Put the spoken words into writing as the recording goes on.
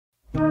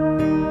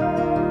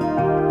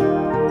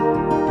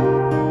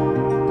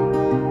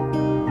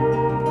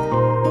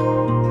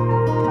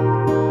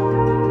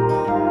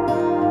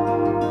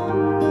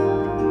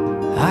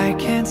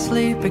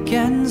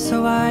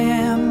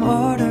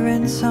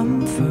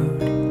some food.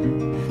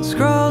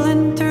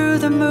 Scrolling through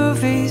the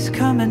movies,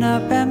 coming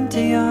up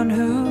empty on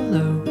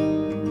Hulu.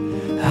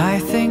 I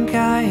think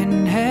I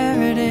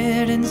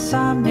inherited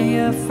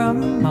insomnia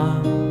from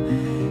Mom.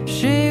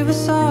 She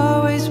was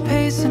always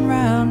pacing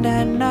round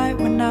at night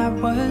when I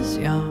was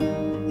young.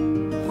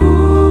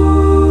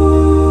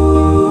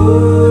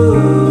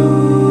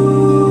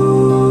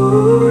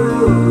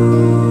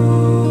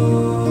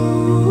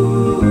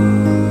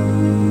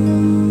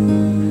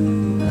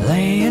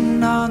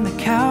 Laying on the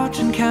couch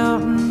and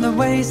counting the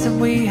ways that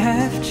we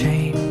have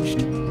changed.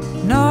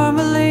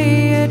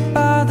 Normally it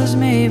bothers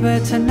me,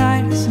 but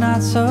tonight it's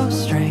not so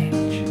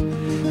strange.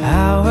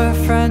 Our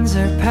friends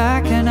are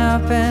packing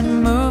up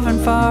and moving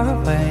far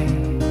away.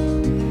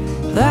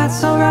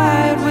 That's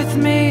alright with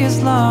me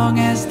as long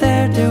as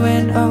they're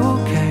doing okay.